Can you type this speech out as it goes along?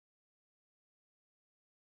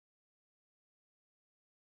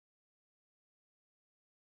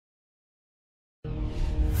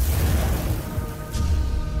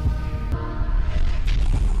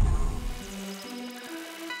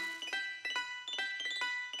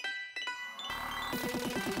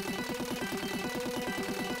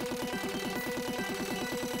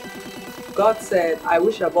God said, I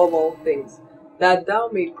wish above all things that thou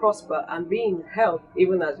may prosper and be in health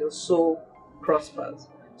even as your soul prospers.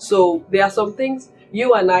 So there are some things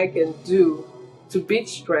you and I can do to beat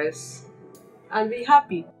stress and be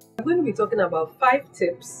happy. I'm going to be talking about 5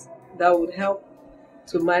 tips that would help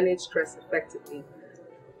to manage stress effectively.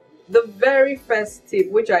 The very first tip,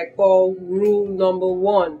 which I call rule number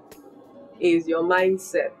 1, is your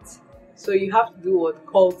mindset. So you have to do what?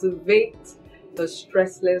 Cultivate the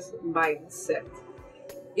stressless mindset.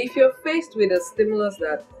 If you're faced with a stimulus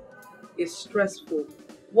that is stressful,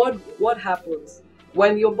 what happens?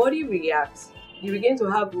 When your body reacts, you begin to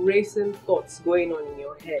have racing thoughts going on in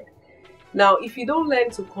your head. Now, if you don't learn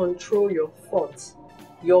to control your thoughts,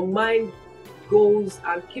 your mind goes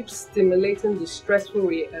and keeps stimulating the stressful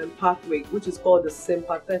pathway, which is called the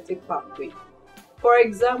sympathetic pathway. For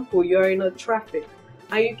example, you're in a traffic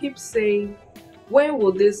and you keep saying, when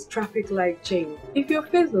will this traffic light change? If you're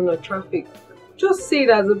faced in a traffic, just see it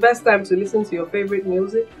as the best time to listen to your favorite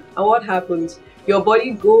music. And what happens? Your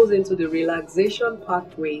body goes into the relaxation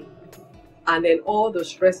pathway, and then all the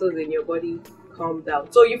stressors in your body calm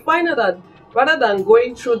down. So you find out that rather than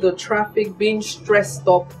going through the traffic being stressed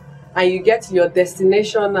up, and you get to your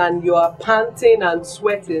destination and you are panting and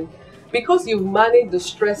sweating, because you've managed the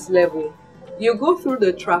stress level, you go through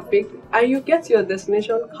the traffic and you get to your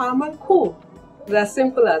destination calm and cool. It's as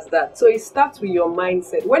simple as that. So it starts with your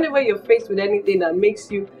mindset. Whenever you're faced with anything that makes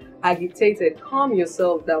you agitated, calm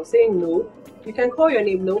yourself down, saying no. You can call your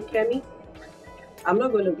name. No, Kemi, I'm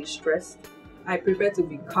not going to be stressed. I prefer to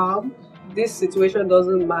be calm. This situation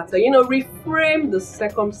doesn't matter. Reframe the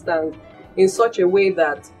circumstance in such a way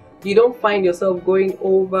that you don't find yourself going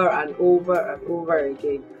over and over and over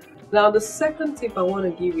again. Now, the second tip I want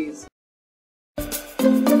to give is